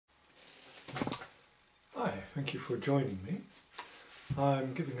thank you for joining me.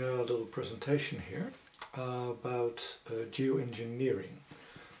 I'm giving a little presentation here about geoengineering,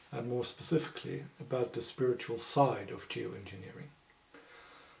 and more specifically about the spiritual side of geoengineering.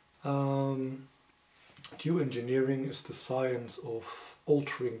 Geoengineering is the science of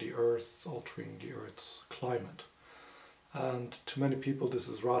altering the Earth's climate. And to many people this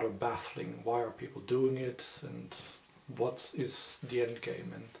is rather baffling. Why are people doing it, and what is the end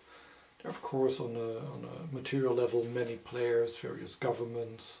game? And there are, of course, on a material level, many players, various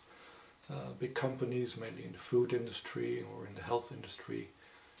governments, big companies, mainly in the food industry or in the health industry,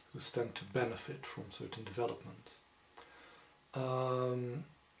 who stand to benefit from certain developments.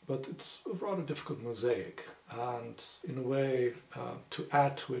 But it's a rather difficult mosaic, and in a way, to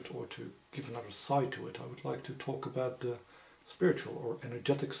add to it or to give another side to it, I would like to talk about the spiritual or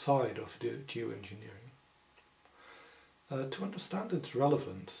energetic side of the geoengineering. To understand its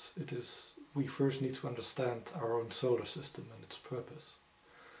relevance, we first need to understand our own solar system and its purpose.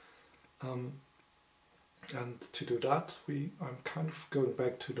 And to do that, I'm kind of going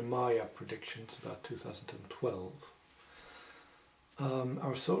back to the Maya predictions about 2012.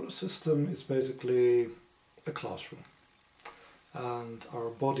 Our solar system is basically a classroom, and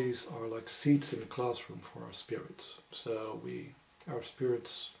our bodies are like seats in the classroom for our spirits. So our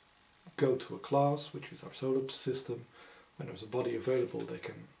spirits go to a class, which is our solar system. When there's a body available, they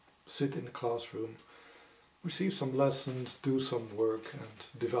can sit in the classroom, receive some lessons, do some work,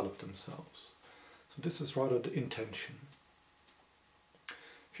 and develop themselves. So this is rather the intention.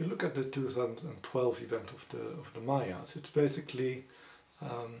 If you look at the 2012 event of the Mayas, it's basically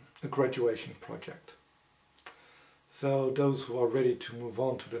a graduation project. So those who are ready to move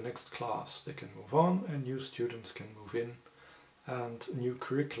on to the next class, they can move on, and new students can move in, and a new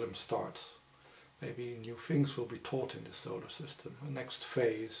curriculum starts. Maybe new things will be taught in the solar system, a next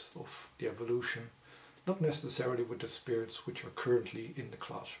phase of the evolution, not necessarily with the spirits which are currently in the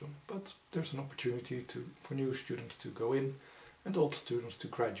classroom, but there's an opportunity for new students to go in and old students to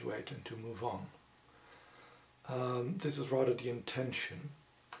graduate and to move on. This is rather the intention.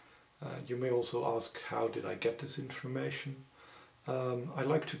 You may also ask, how did I get this information? I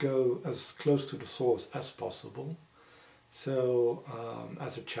like to go as close to the source as possible. So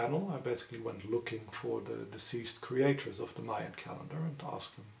as a channel, I basically went looking for the deceased creators of the Mayan calendar and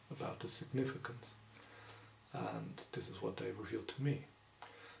asked them about the significance. And this is what they revealed to me.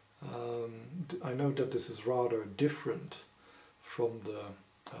 I know that this is rather different from the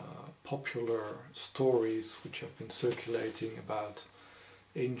popular stories which have been circulating about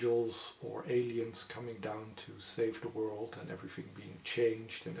angels or aliens coming down to save the world and everything being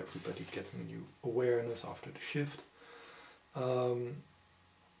changed and everybody getting new awareness after the shift.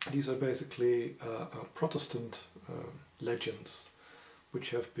 These are basically Protestant legends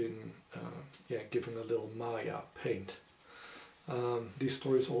which have been given a little Maya paint. These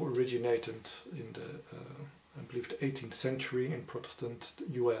stories all originated in I believe the 18th century in Protestant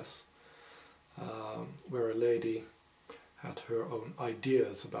US, where a lady had her own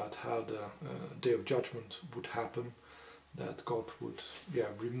ideas about how the Day of Judgment would happen, that God would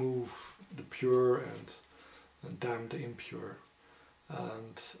remove the pure and damn the impure.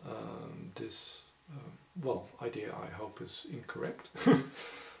 And this idea, I hope, is incorrect,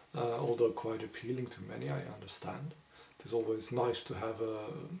 although quite appealing to many, I understand. It is always nice to have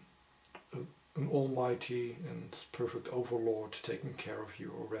an almighty and perfect overlord taking care of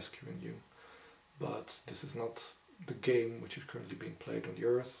you or rescuing you, but this is not the game which is currently being played on the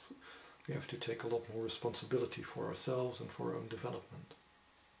earth. We have to take a lot more responsibility for ourselves and for our own development.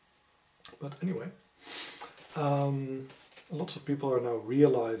 But anyway, lots of people are now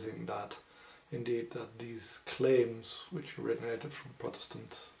realizing that indeed that these claims which originated from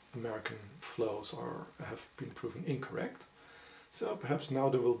Protestant American flows have been proven incorrect. So perhaps now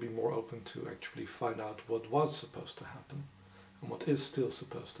they will be more open to actually find out what was supposed to happen and what is still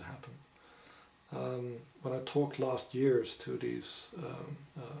supposed to happen. When I talked last years to these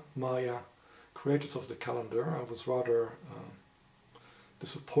Maya creators of the calendar, I was rather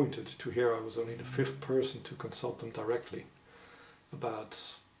disappointed to hear I was only the 5th person to consult them directly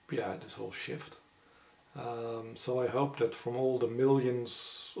about this whole shift. So I hope that from all the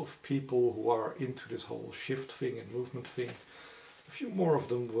millions of people who are into this whole shift thing and movement thing, a few more of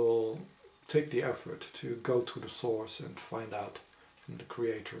them will take the effort to go to the source and find out from the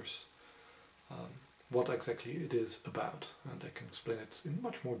creators what exactly it is about, and they can explain it in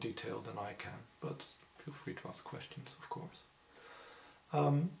much more detail than I can, but feel free to ask questions, of course.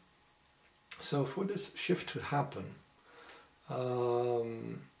 So for this shift to happen,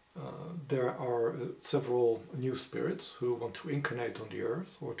 there are several new spirits who want to incarnate on the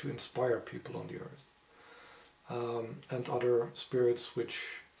earth or to inspire people on the earth. and other spirits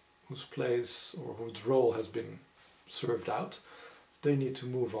whose place or whose role has been served out, they need to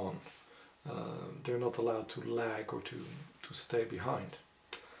move on. They're not allowed to lag or to stay behind.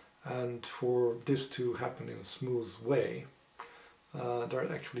 And for this to happen in a smooth way, there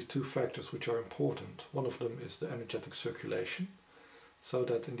are actually two factors which are important. One of them is the energetic circulation, so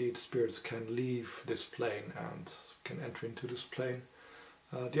that indeed spirits can leave this plane and can enter into this plane.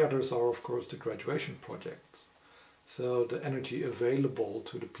 The others are of course the graduation projects. So the energy available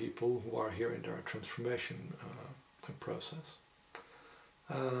to the people who are here in their transformation process.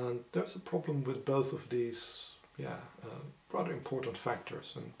 And there's a problem with both of these rather important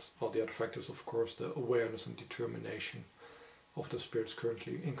factors, and well, the other factors of course the awareness and determination of the spirits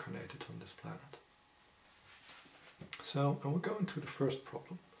currently incarnated on this planet. So, and we'll go into the first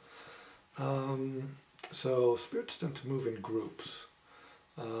problem. So spirits tend to move in groups,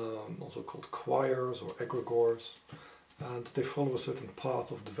 also called choirs or egregores, and they follow a certain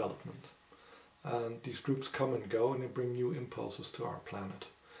path of development. And these groups come and go, and they bring new impulses to our planet,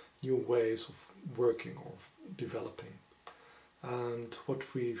 new ways of working or developing. And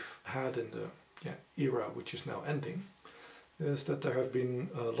what we've had in the era which is now ending is that there have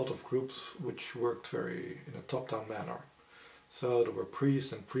been a lot of groups which worked very in a top-down manner. So there were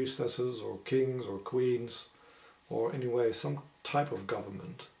priests and priestesses or kings or queens or anyway some type of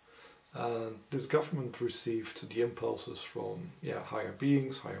government. And this government received the impulses from higher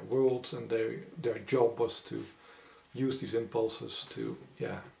beings, higher worlds, and their job was to use these impulses to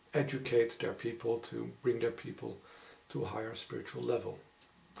educate their people, to bring their people to a higher spiritual level.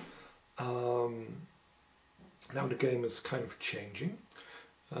 Now the game is kind of changing,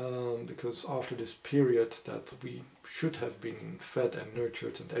 because after this period that we should have been fed and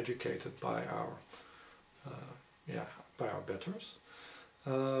nurtured and educated by our betters,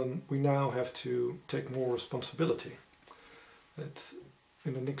 we now have to take more responsibility.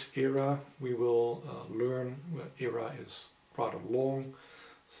 In the next era we will learn. Era is rather long,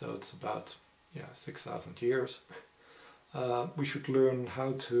 so it's about 6,000 years. We should learn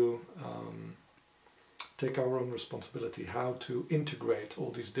how to take our own responsibility, how to integrate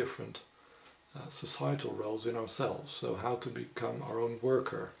all these different societal roles in ourselves. So how to become our own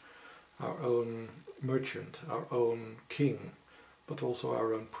worker, our own merchant, our own king, but also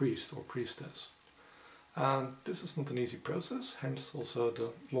our own priest or priestess. And this is not an easy process, hence also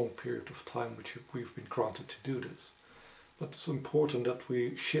the long period of time which we've been granted to do this. But it's important that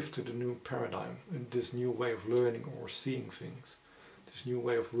we shift to the new paradigm, and this new way of learning or seeing things, this new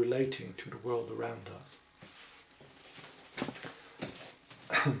way of relating to the world around us.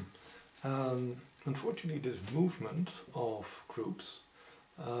 Unfortunately, this movement of groups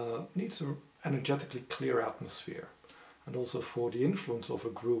needs an energetically clear atmosphere. And also for the influence of a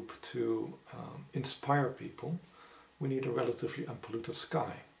group to inspire people, we need a relatively unpolluted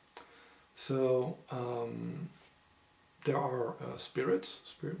sky. So there are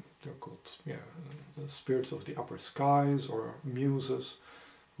spirits, they're called spirits of the upper skies or muses,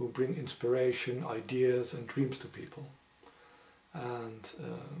 who bring inspiration, ideas and dreams to people. And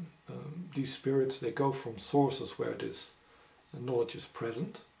these spirits, they go from sources where this knowledge is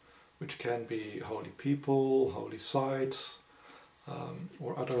present, which can be holy people, holy sites,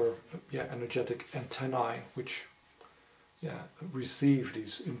 or other energetic antennae which receive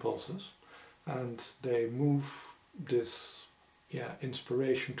these impulses, and they move this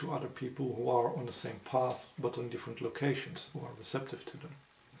inspiration to other people who are on the same path but on different locations, who are receptive to them.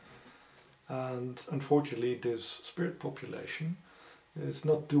 And unfortunately this spirit population is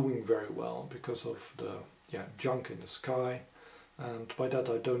not doing very well because of the junk in the sky. And by that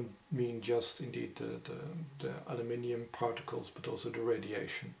I don't mean just indeed the aluminium particles, but also the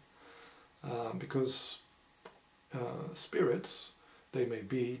radiation. Because spirits,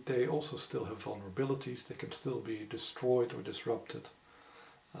 they also still have vulnerabilities, they can still be destroyed or disrupted.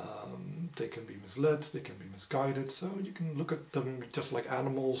 They can be misled, they can be misguided, so you can look at them just like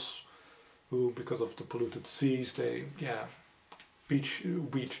animals who, because of the polluted seas, they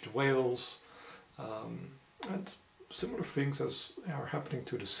beached whales, and similar things as are happening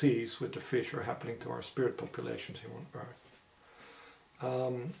to the seas with the fish are happening to our spirit populations here on Earth.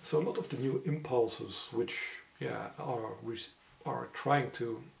 So a lot of the new impulses which are trying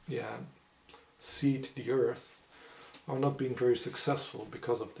to seed the Earth are not being very successful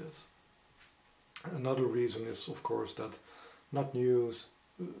because of this. Another reason is of course that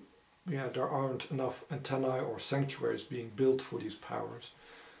there aren't enough antennae or sanctuaries being built for these powers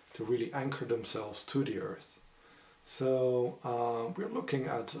to really anchor themselves to the Earth. So we're looking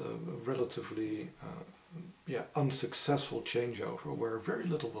at a relatively unsuccessful changeover where very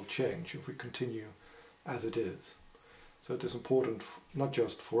little will change if we continue as it is. So it is important not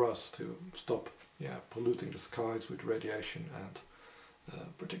just for us to stop polluting the skies with radiation and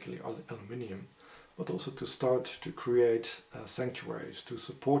particularly aluminium, but also to start to create sanctuaries to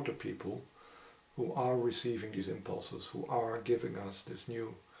support the people who are receiving these impulses, who are giving us this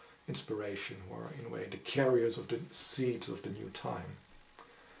new inspiration, who are in a way the carriers of the seeds of the new time.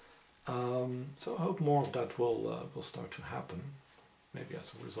 So I hope more of that will start to happen, maybe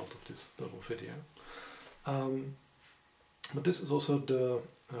as a result of this little video. But this is also the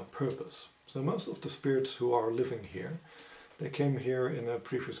purpose. So most of the spirits who are living here, they came here in a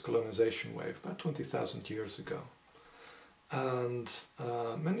previous colonization wave about 20,000 years ago. And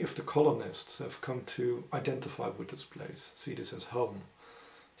many of the colonists have come to identify with this place, see this as home,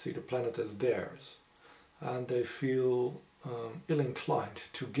 see the planet as theirs. And they feel ill-inclined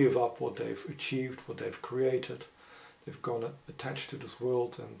to give up what they've achieved, what they've created. They've gone attached to this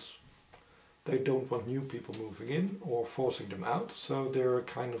world, and they don't want new people moving in or forcing them out. So they're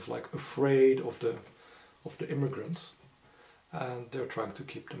kind of like afraid of the immigrants, and they're trying to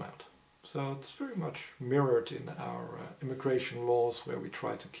keep them out. So it's very much mirrored in our immigration laws, where we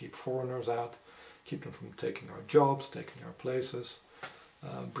try to keep foreigners out, keep them from taking our jobs, taking our places,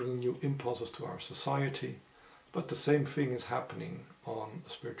 bringing new impulses to our society. But the same thing is happening on a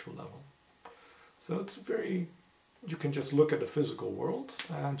spiritual level. So it's very, you can just look at the physical world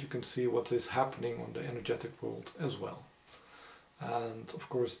and you can see what is happening on the energetic world as well. And of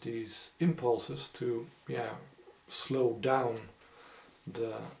course these impulses to slow down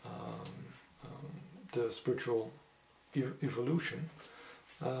the spiritual evolution,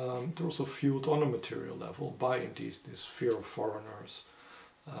 they're also fueled on a material level by indeed this fear of foreigners,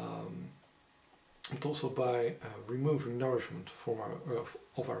 but also by removing nourishment from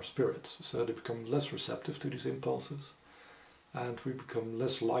of our spirits. So they become less receptive to these impulses, and we become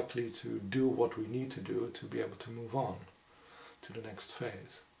less likely to do what we need to do to be able to move on to the next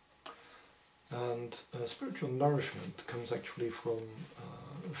phase. And spiritual nourishment comes actually from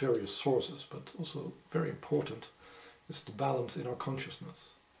various sources, but also very important is the balance in our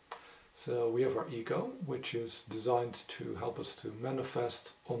consciousness. So we have our ego, which is designed to help us to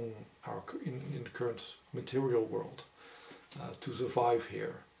manifest on in the current material world, to survive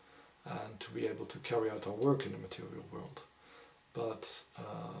here and to be able to carry out our work in the material world. But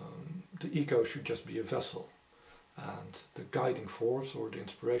the ego should just be a vessel, and the guiding force or the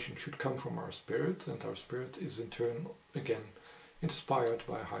inspiration should come from our spirit, and our spirit is in turn again inspired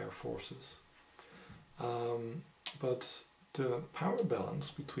by higher forces. But the power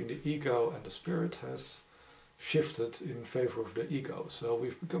balance between the ego and the spirit has shifted in favor of the ego. So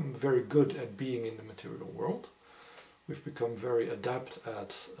we've become very good at being in the material world. We've become very adept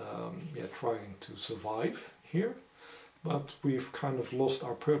at trying to survive here, but we've kind of lost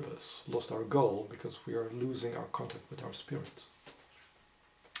our purpose, lost our goal, because we are losing our contact with our spirit.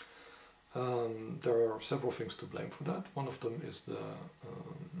 There are several things to blame for that. One of them is the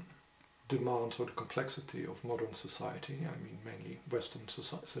demands or the complexity of modern society, I mean mainly Western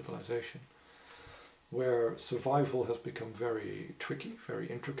civilization, where survival has become very tricky, very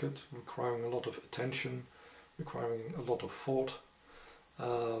intricate, requiring a lot of attention, requiring a lot of thought,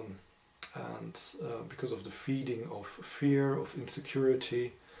 and because of the feeding of fear, of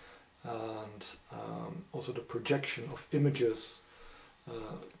insecurity, and also the projection of images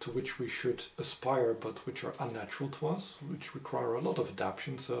to which we should aspire but which are unnatural to us, which require a lot of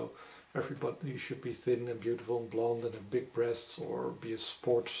adaptation. So everybody should be thin and beautiful and blonde and have big breasts, or be a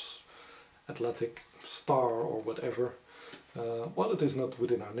sports athletic star or whatever. While it is not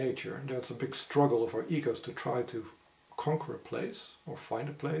within our nature, that's a big struggle of our egos to try to conquer a place or find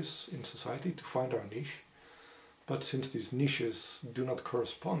a place in society, to find our niche. But since these niches do not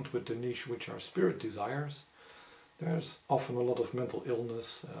correspond with the niche which our spirit desires, there's often a lot of mental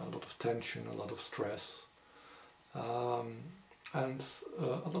illness, a lot of tension, a lot of stress, and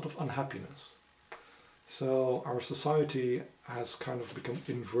a lot of unhappiness. So our society has kind of become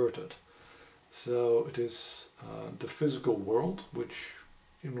inverted. So it is the physical world which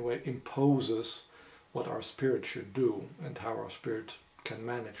in a way imposes what our spirit should do and how our spirit can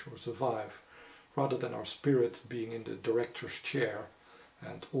manage or survive, rather than our spirit being in the director's chair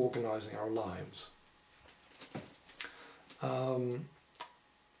and organizing our lives. And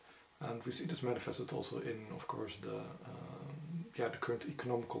we see this manifested also in, of course, the current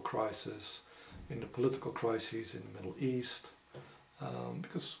economical crisis, in the political crises in the Middle East,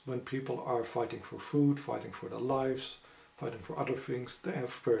 because when people are fighting for food, fighting for their lives, fighting for other things, they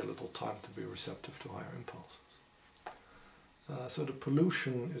have very little time to be receptive to higher impulses. So the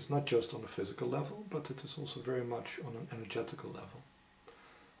pollution is not just on a physical level, but it is also very much on an energetical level.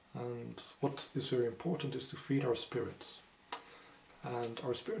 And what is very important is to feed our spirits. And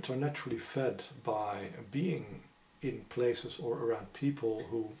our spirits are naturally fed by being in places or around people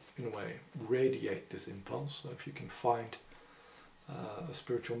who, in a way, radiate this impulse. So if you can find a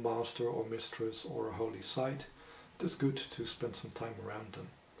spiritual master or mistress or a holy site, it is good to spend some time around them.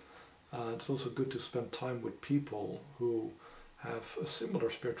 It's also good to spend time with people who have a similar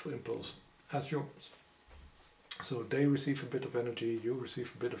spiritual impulse as yours. So they receive a bit of energy, you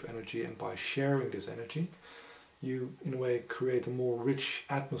receive a bit of energy, and by sharing this energy, you, in a way, create a more rich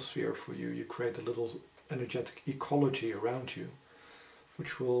atmosphere for you. You create a little energetic ecology around you,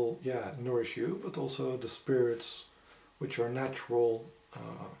 which will, nourish you, but also the spirits, which are natural,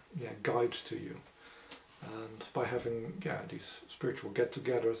 guides to you. And by having, these spiritual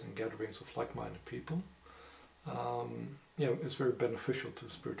get-togethers and gatherings of like-minded people, it's very beneficial to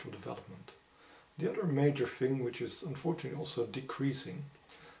spiritual development. The other major thing, which is unfortunately also decreasing,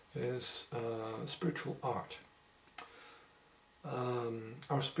 is spiritual art.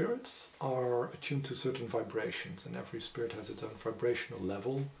 Our spirits are attuned to certain vibrations, and every spirit has its own vibrational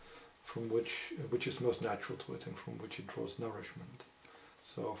level from which is most natural to it and from which it draws nourishment.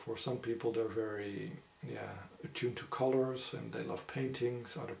 So for some people they're very attuned to colors and they love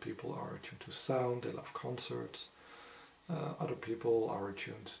paintings. Other people are attuned to sound, they love concerts. Other people are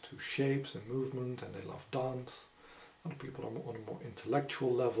attuned to shapes and movement and they love dance. Other people are on a more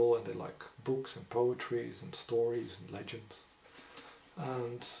intellectual level and they like books and poetries and stories and legends.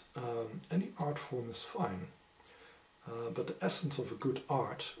 And any art form is fine, but the essence of a good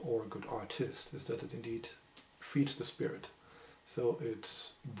art or a good artist is that it indeed feeds the spirit. So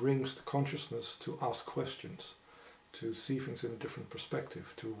it brings the consciousness to ask questions, to see things in a different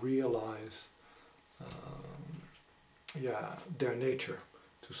perspective, to realize their nature,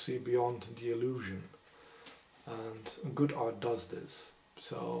 to see beyond the illusion. And good art does this.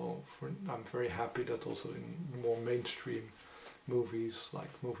 So I'm very happy that also in more mainstream movies, like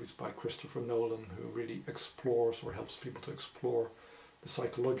movies by Christopher Nolan, who really explores or helps people to explore the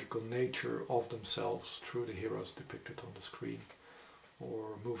psychological nature of themselves through the heroes depicted on the screen,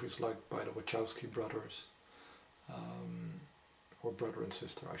 or movies like by the Wachowski brothers, or brother and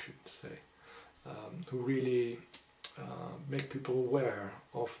sister I should say, who really make people aware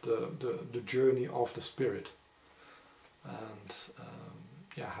of the journey of the spirit, and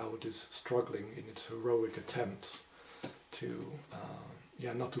how it is struggling in its heroic attempts to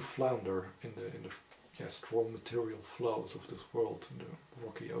not to flounder in the strong material flows of this world and the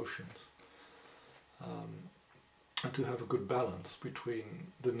rocky oceans, and to have a good balance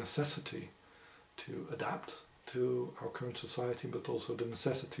between the necessity to adapt to our current society, but also the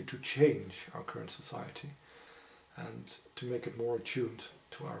necessity to change our current society and to make it more attuned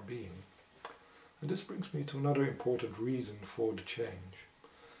to our being. And this brings me to another important reason for the change,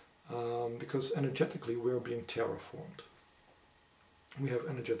 because energetically we are being terraformed. We have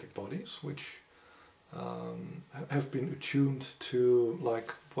energetic bodies which have been attuned to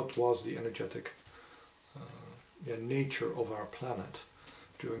like what was the energetic nature of our planet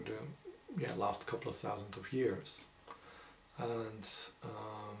during the last couple of thousands of years. And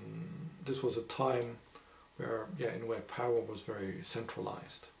this was a time where in a way power was very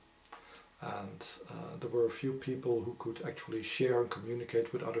centralized, and there were a few people who could actually share and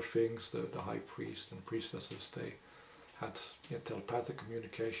communicate with other things. The high priest and priestesses, they had telepathic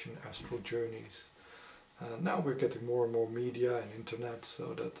communication, astral journeys. Now we're getting more and more media and internet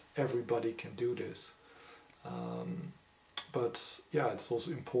so that everybody can do this. But it's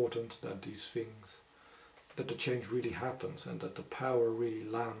also important that these things, that the change really happens and that the power really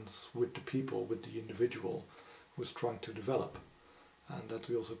lands with the people, with the individual who is trying to develop. And that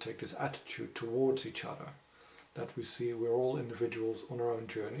we also take this attitude towards each other, that we see we're all individuals on our own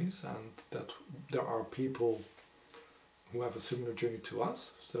journeys and that there are people who have a similar journey to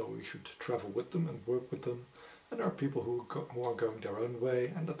us, so we should travel with them and work with them. And there are people who are going their own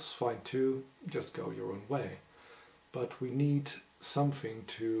way, and that's fine too, just go your own way. But we need something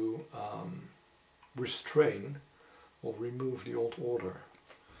to restrain or remove the old order,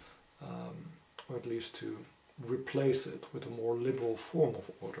 or at least to replace it with a more liberal form of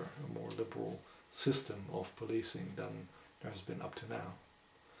order, a more liberal system of policing than there has been up to now.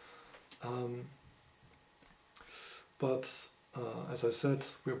 But as I said,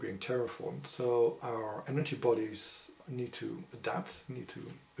 we're being terraformed, so our energy bodies need to adapt, need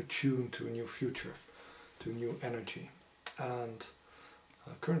to attune to a new future, to new energy. And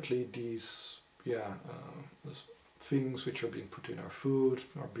currently these things which are being put in our food,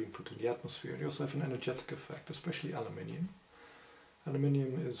 are being put in the atmosphere, they also have an energetic effect, especially aluminium.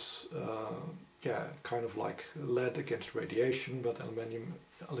 Aluminium is kind of like lead against radiation, but aluminium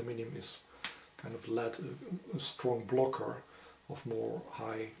aluminium is kind of a strong blocker of more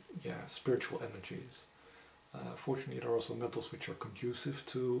high, spiritual energies. Fortunately, there are also metals which are conducive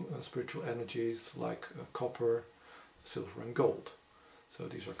to spiritual energies, like copper, silver and gold. So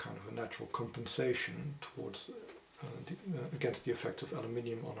these are kind of a natural compensation towards against the effect of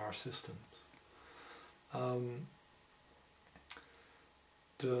aluminium on our systems.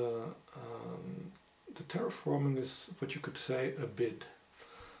 The terraforming is what you could say a bid.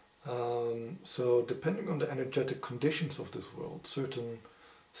 So depending on the energetic conditions of this world, certain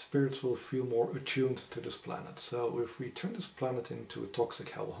spirits will feel more attuned to this planet. So if we turn this planet into a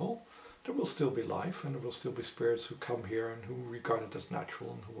toxic hellhole, there will still be life, and there will still be spirits who come here and who regard it as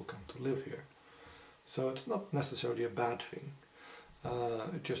natural and who will come to live here. So it's not necessarily a bad thing.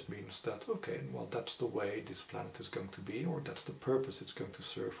 It just means that, okay, well, that's the way this planet is going to be, or that's the purpose it's going to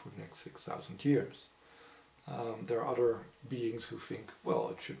serve for the next 6,000 years. There are other beings who think, well,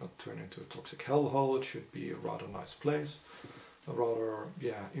 it should not turn into a toxic hellhole, it should be a rather nice place, a rather,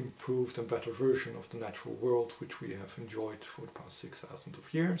 improved and better version of the natural world which we have enjoyed for the past 6,000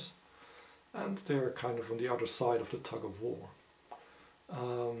 of years. And they're kind of on the other side of the tug of war.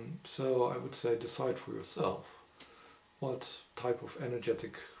 So I would say decide for yourself, what type of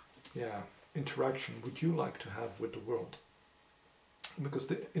energetic interaction would you like to have with the world? Because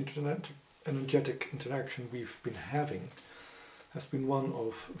the energetic interaction we've been having has been one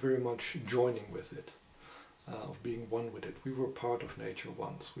of very much joining with it, of being one with it. We were part of nature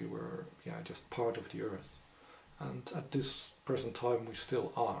once, we were just part of the earth. And at this present time we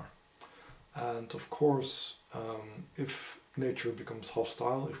still are. And of course, if nature becomes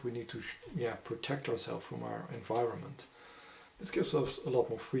hostile, if we need to protect ourselves from our environment, this gives us a lot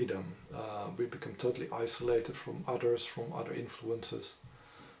more freedom. We become totally isolated from others, from other influences.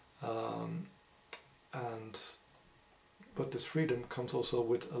 But this freedom comes also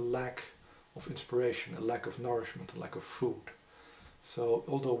with a lack of inspiration, a lack of nourishment, a lack of food. So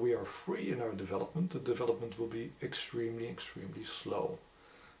although we are free in our development, the development will be extremely, extremely slow.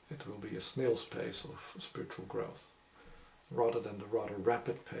 It will be a snail's pace of spiritual growth, rather than the rather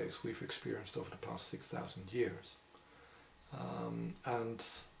rapid pace we've experienced over the past 6,000 years. A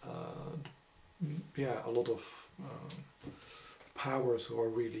lot of powers who are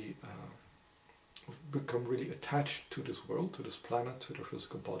really become really attached to this world, to this planet, to their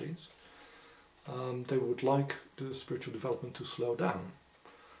physical bodies. They would like the spiritual development to slow down,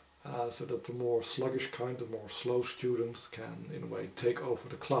 so that the more sluggish kind, the more slow students can, in a way, take over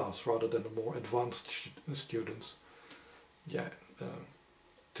the class, rather than the more advanced students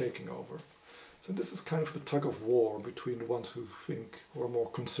taking over. So this is kind of the tug of war between the ones who are more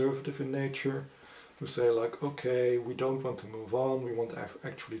conservative in nature, who say like, okay, we don't want to move on, we want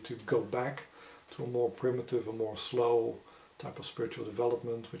actually to go back to a more primitive, a more slow type of spiritual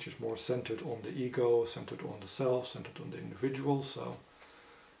development, which is more centered on the ego, centered on the self, centered on the individual.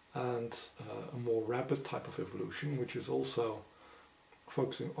 And a more rapid type of evolution, which is also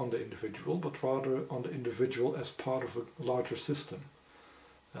focusing on the individual, but rather on the individual as part of a larger system.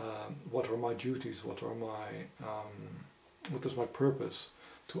 What are my duties? What is my purpose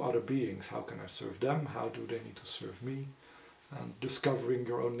to other beings? How can I serve them? How do they need to serve me? And discovering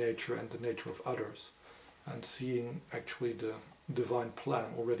your own nature and the nature of others, and seeing actually the divine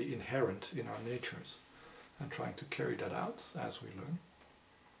plan already inherent in our natures, and trying to carry that out as we learn.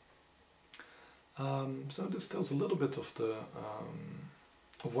 So this tells a little bit of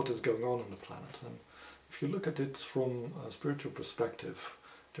what is going on the planet. And if you look at it from a spiritual perspective,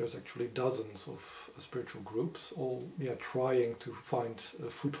 there's actually dozens of spiritual groups, all trying to find a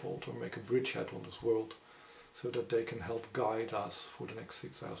foothold or make a bridgehead on this world, so that they can help guide us for the next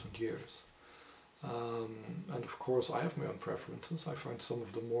 6,000 years. And of course I have my own preferences. I find some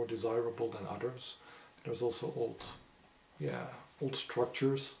of them more desirable than others. There's also old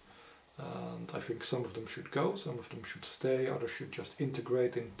structures, and I think some of them should go, some of them should stay, others should just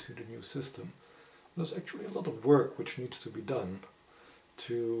integrate into the new system. There's actually a lot of work which needs to be done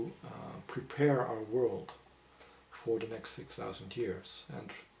to prepare our world for the next 6,000 years. And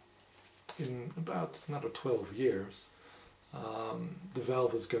in about another 12 years, the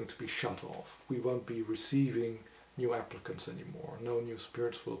valve is going to be shut off. We won't be receiving new applicants anymore. No new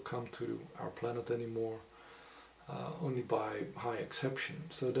spirits will come to our planet anymore, only by high exception.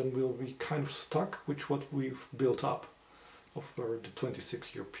 So then we'll be kind of stuck with what we've built up over the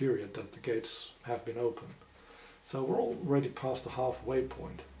 26-year period that the gates have been open. So we're already past the halfway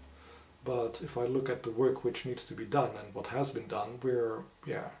point. But if I look at the work which needs to be done and what has been done, we're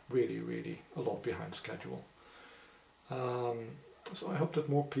really, really a lot behind schedule. So I hope that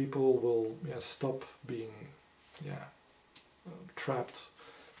more people will stop being trapped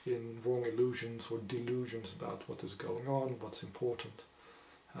in wrong illusions or delusions about what is going on, what's important,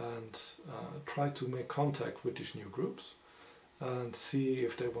 and try to make contact with these new groups and see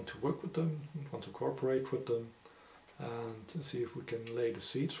if they want to work with them, want to cooperate with them, and see if we can lay the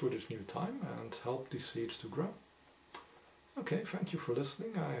seeds for this new time and help these seeds to grow. Okay, thank you for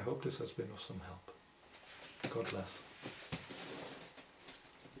listening. I hope this has been of some help. God bless.